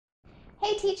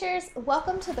Hey teachers,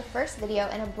 welcome to the first video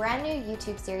in a brand new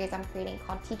YouTube series I'm creating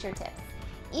called Teacher Tips.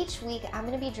 Each week I'm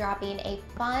going to be dropping a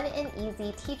fun and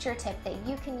easy teacher tip that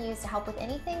you can use to help with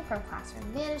anything from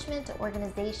classroom management to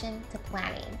organization to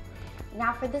planning.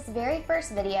 Now for this very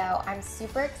first video, I'm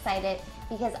super excited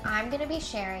because I'm going to be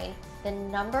sharing the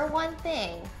 #1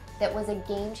 thing that was a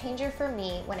game changer for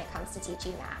me when it comes to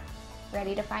teaching math.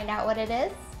 Ready to find out what it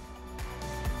is?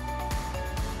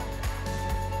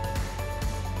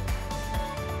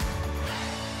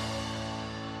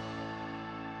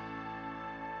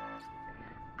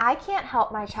 I can't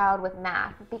help my child with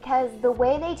math because the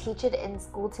way they teach it in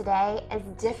school today is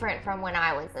different from when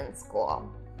I was in school.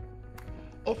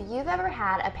 If you've ever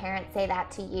had a parent say that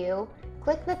to you,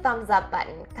 click the thumbs up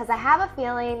button because I have a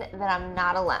feeling that I'm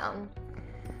not alone.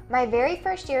 My very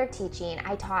first year of teaching,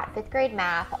 I taught 5th grade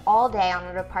math all day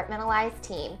on a departmentalized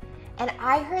team, and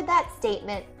I heard that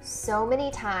statement so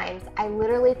many times I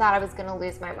literally thought I was going to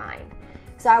lose my mind.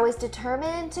 So I was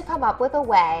determined to come up with a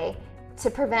way to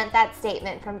prevent that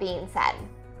statement from being said.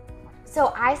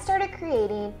 So I started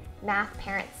creating math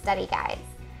parent study guides.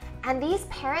 And these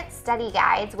parent study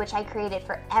guides, which I created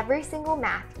for every single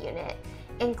math unit,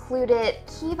 included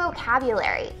key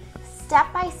vocabulary,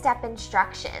 step-by-step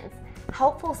instructions,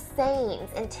 helpful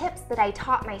sayings, and tips that I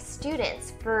taught my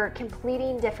students for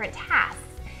completing different tasks.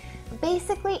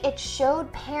 Basically, it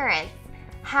showed parents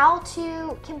how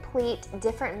to complete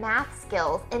different math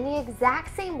skills in the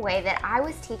exact same way that I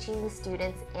was teaching the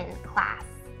students in class.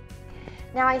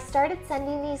 Now I started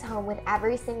sending these home with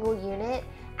every single unit,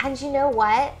 and you know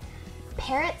what?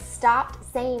 Parents stopped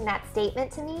saying that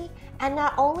statement to me, and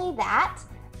not only that,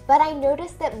 but I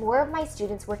noticed that more of my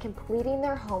students were completing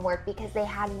their homework because they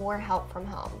had more help from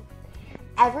home.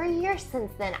 Every year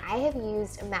since then, I have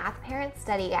used math parent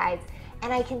study guides,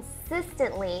 and I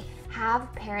consistently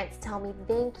have parents tell me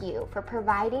thank you for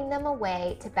providing them a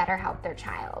way to better help their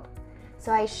child.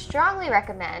 So I strongly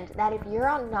recommend that if you're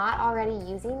not already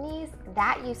using these,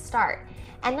 that you start.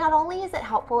 And not only is it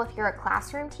helpful if you're a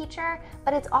classroom teacher,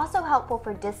 but it's also helpful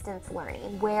for distance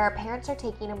learning, where parents are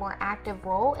taking a more active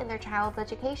role in their child's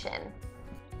education.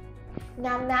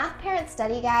 Now, math parent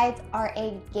study guides are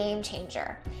a game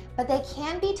changer, but they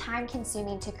can be time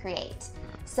consuming to create.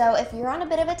 So if you're on a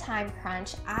bit of a time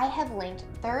crunch, I have linked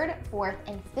 3rd, 4th,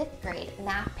 and 5th grade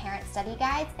math parent study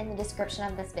guides in the description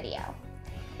of this video.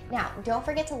 Now, don't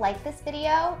forget to like this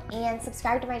video and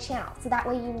subscribe to my channel so that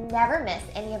way you never miss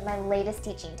any of my latest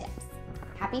teaching tips.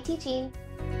 Happy teaching!